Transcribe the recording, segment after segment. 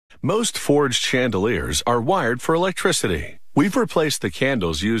Most forged chandeliers are wired for electricity. We've replaced the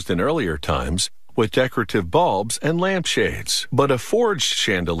candles used in earlier times with decorative bulbs and lampshades, but a forged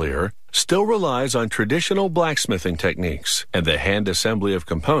chandelier still relies on traditional blacksmithing techniques and the hand assembly of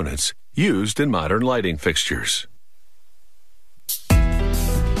components used in modern lighting fixtures.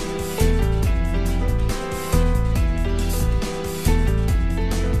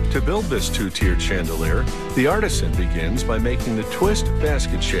 To build this two-tiered chandelier, the artisan begins by making the twist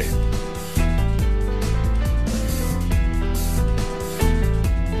basket shape.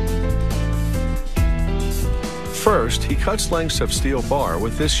 First, he cuts lengths of steel bar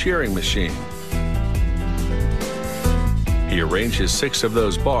with this shearing machine. He arranges 6 of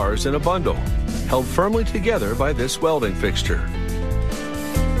those bars in a bundle, held firmly together by this welding fixture.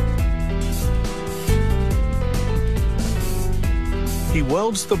 He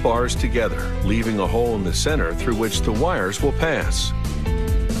welds the bars together, leaving a hole in the center through which the wires will pass.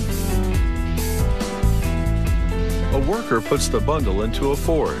 A worker puts the bundle into a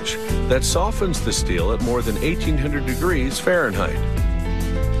forge that softens the steel at more than 1800 degrees Fahrenheit.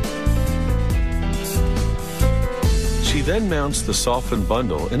 She then mounts the softened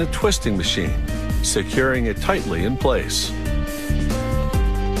bundle in a twisting machine, securing it tightly in place.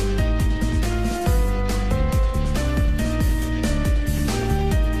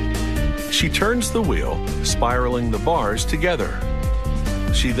 She turns the wheel, spiraling the bars together.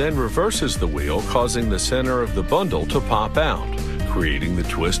 She then reverses the wheel, causing the center of the bundle to pop out, creating the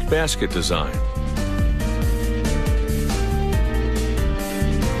twist basket design.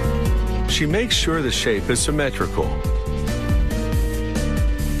 She makes sure the shape is symmetrical.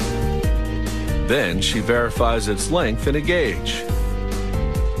 Then she verifies its length in a gauge.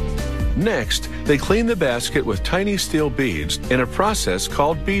 Next, they clean the basket with tiny steel beads in a process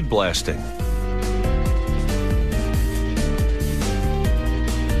called bead blasting.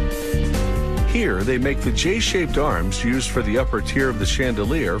 Here, they make the J-shaped arms used for the upper tier of the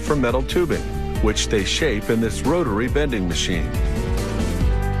chandelier from metal tubing, which they shape in this rotary bending machine.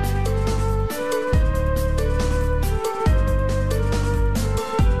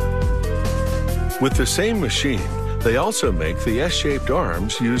 With the same machine, they also make the S-shaped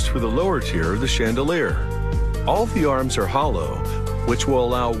arms used for the lower tier of the chandelier. All the arms are hollow, which will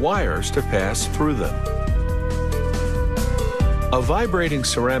allow wires to pass through them. A vibrating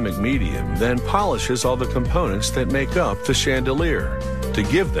ceramic medium then polishes all the components that make up the chandelier to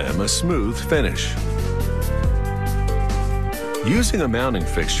give them a smooth finish. Using a mounting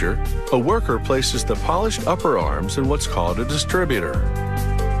fixture, a worker places the polished upper arms in what's called a distributor.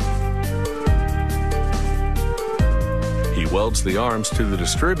 He welds the arms to the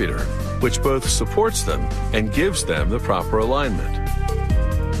distributor, which both supports them and gives them the proper alignment.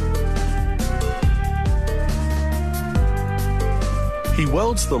 He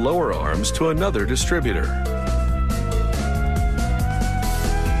welds the lower arms to another distributor.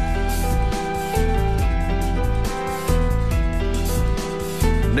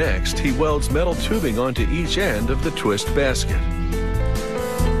 Next, he welds metal tubing onto each end of the twist basket.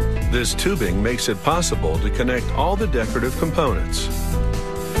 This tubing makes it possible to connect all the decorative components.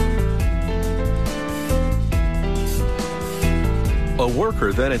 A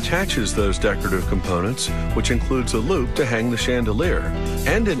worker then attaches those decorative components, which includes a loop to hang the chandelier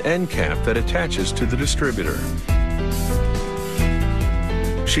and an end cap that attaches to the distributor.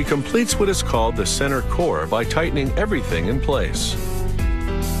 She completes what is called the center core by tightening everything in place.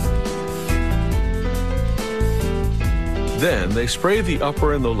 Then they spray the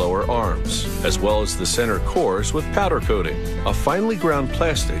upper and the lower arms, as well as the center cores with powder coating, a finely ground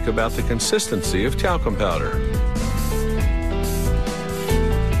plastic about the consistency of talcum powder.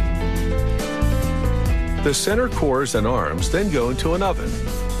 The center cores and arms then go into an oven,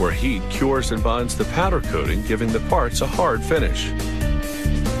 where heat cures and bonds the powder coating, giving the parts a hard finish.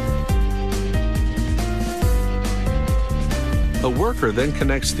 A worker then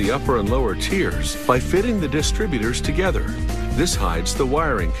connects the upper and lower tiers by fitting the distributors together. This hides the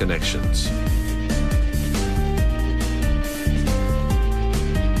wiring connections.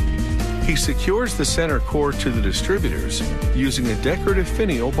 He secures the center core to the distributors using a decorative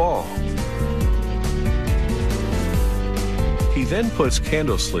finial ball. He then puts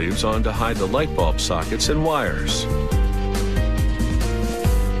candle sleeves on to hide the light bulb sockets and wires.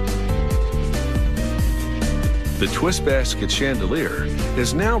 The twist basket chandelier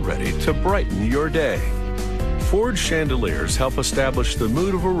is now ready to brighten your day. Forged chandeliers help establish the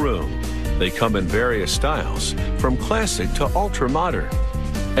mood of a room. They come in various styles, from classic to ultra-modern,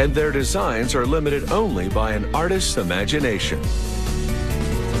 and their designs are limited only by an artist's imagination.